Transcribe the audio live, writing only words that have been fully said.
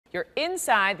You're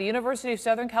inside the University of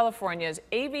Southern California's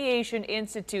Aviation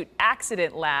Institute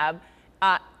Accident Lab.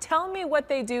 Tell me what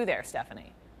they do there,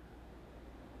 Stephanie.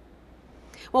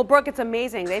 Well, Brooke, it's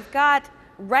amazing. They've got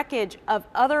wreckage of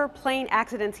other plane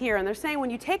accidents here, and they're saying when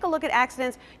you take a look at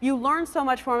accidents, you learn so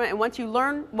much from it, and once you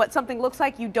learn what something looks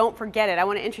like, you don't forget it. I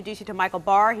want to introduce you to Michael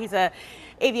Barr. He's a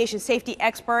aviation safety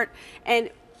expert. And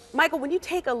Michael, when you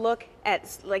take a look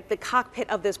at like the cockpit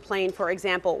of this plane, for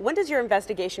example, when does your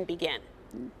investigation begin?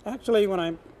 Actually, when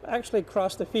I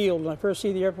cross the field, when I first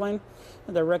see the airplane,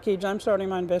 the wreckage, I'm starting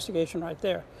my investigation right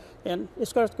there. And it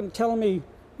starts telling me,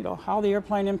 you know, how the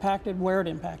airplane impacted, where it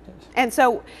impacted. And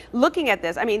so looking at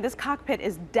this, I mean, this cockpit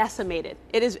is decimated.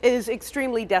 It is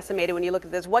extremely decimated when you look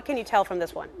at this. What can you tell from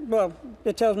this one? Well,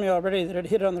 it tells me already that it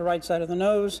hit on the right side of the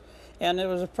nose, and it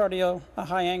was a pretty a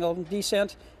high angle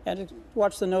descent, and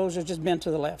watch the nose is just bent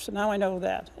to the left. So now I know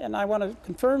that, and I want to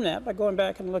confirm that by going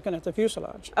back and looking at the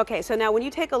fuselage. Okay, so now when you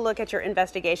take a look at your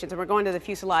investigations, and we're going to the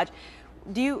fuselage,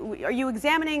 are you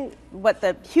examining what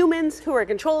the humans who are in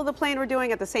control of the plane were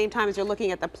doing at the same time as you're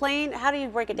looking at the plane? How do you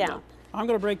break it down? No, I'm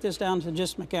going to break this down to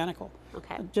just mechanical.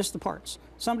 Okay. Just the parts.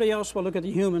 Somebody else will look at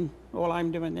the human while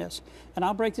I'm doing this. And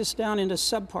I'll break this down into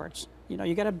subparts. You know,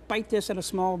 you got to bite this at a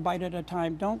small bite at a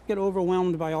time. Don't get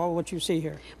overwhelmed by all what you see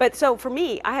here. But so for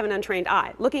me, I have an untrained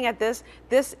eye. Looking at this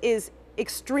is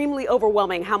extremely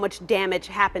overwhelming how much damage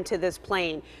happened to this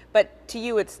plane. But to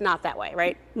you, it's not that way,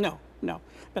 right? No.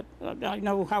 But I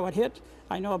know how it hit.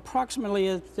 I know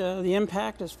approximately the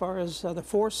impact as far as the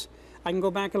force. I can go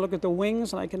back and look at the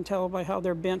wings, and I can tell by how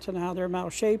they're bent and how they're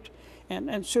mouse-shaped.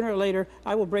 And sooner or later,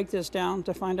 I will break this down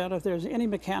to find out if there's any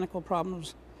mechanical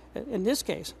problems. In this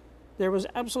case, there was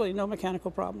absolutely no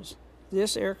mechanical problems.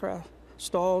 This aircraft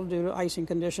stalled due to icing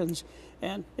conditions,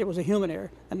 and it was a human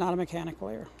error and not a mechanical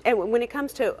error. And when it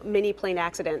comes to mini plane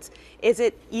accidents, is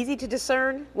it easy to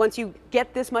discern once you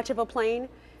get this much of a plane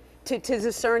to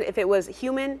discern if it was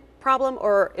human problem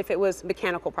or if it was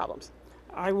mechanical problems?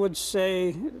 I would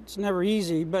say it's never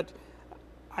easy, but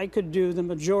I could do the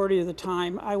majority of the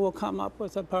time. I will come up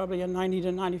with probably a 90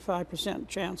 to 95%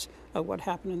 chance of what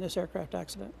happened in this aircraft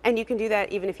accident. And you can do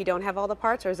that even if you don't have all the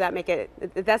parts, or does that make it,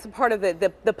 that's a part of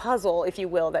the puzzle, if you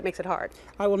will, that makes it hard?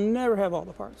 I will never have all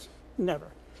the parts, never.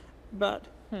 But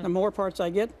the more parts I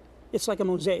get, it's like a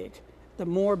mosaic. The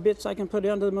more bits I can put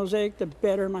into the mosaic, the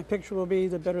better my picture will be,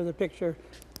 the better the picture,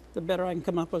 the better I can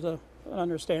come up with an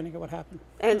understanding of what happened.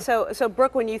 And so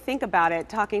Brooke, when you think about it,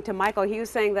 talking to Michael, he was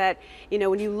saying that, you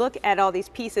know, when you look at all these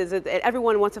pieces,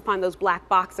 everyone wants to find those black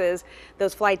boxes,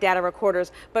 those flight data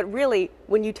recorders, but really,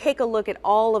 when you take a look at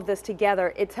all of this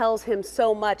together, it tells him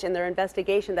so much in their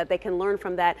investigation that they can learn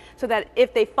from that, so that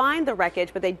if they find the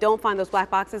wreckage, but they don't find those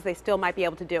black boxes, they still might be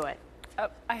able to do it.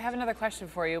 I have another question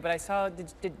for you, but I saw,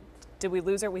 did we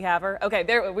lose her? We have her. Okay,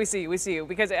 there we see you.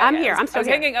 Because I'm here. I'm still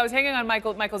here. I was hanging on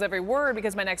Michael's every word,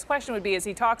 because my next question would be, as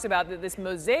he talks about this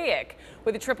mosaic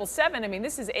with the 777. I mean,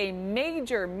 this is a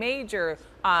major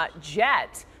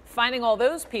jet. Finding all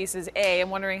those pieces, A,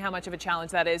 I'm wondering how much of a challenge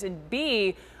that is, and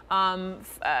B,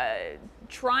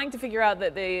 trying to figure out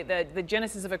the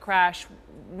genesis of a crash,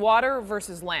 water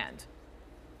versus land.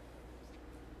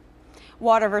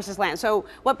 Water versus land. So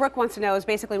what Brooke wants to know is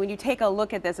basically when you take a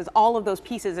look at this, is all of those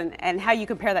pieces and how you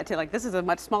compare that to, like, this is a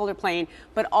much smaller plane,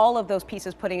 but all of those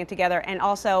pieces putting it together, and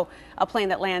also a plane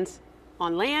that lands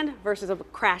on land versus a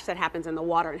crash that happens in the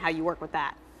water, and how you work with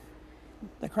that.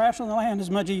 The crash on the land is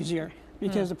much easier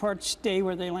because the parts stay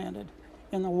where they landed.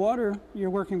 In the water, you're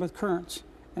working with currents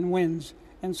and winds,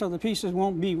 and so the pieces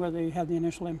won't be where they had the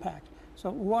initial impact.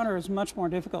 So water is much more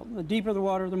difficult. The deeper the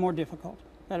water, the more difficult.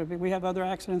 We have other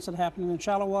accidents that happen in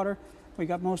shallow water. We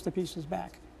got most of the pieces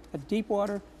back. But deep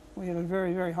water, we have a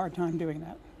very hard time doing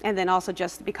that. And then also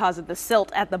just because of the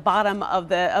silt at the bottom of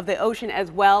the ocean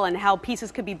as well, and how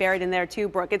pieces could be buried in there too,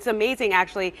 Brooke. It's amazing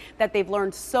actually that they've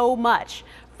learned so much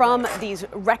from these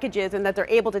wreckages and that they're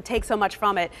able to take so much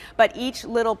from it. But each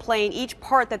little plane, each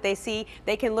part that they see,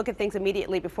 they can look at things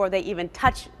immediately before they even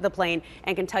touch the plane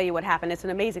and can tell you what happened. It's an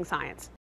amazing science.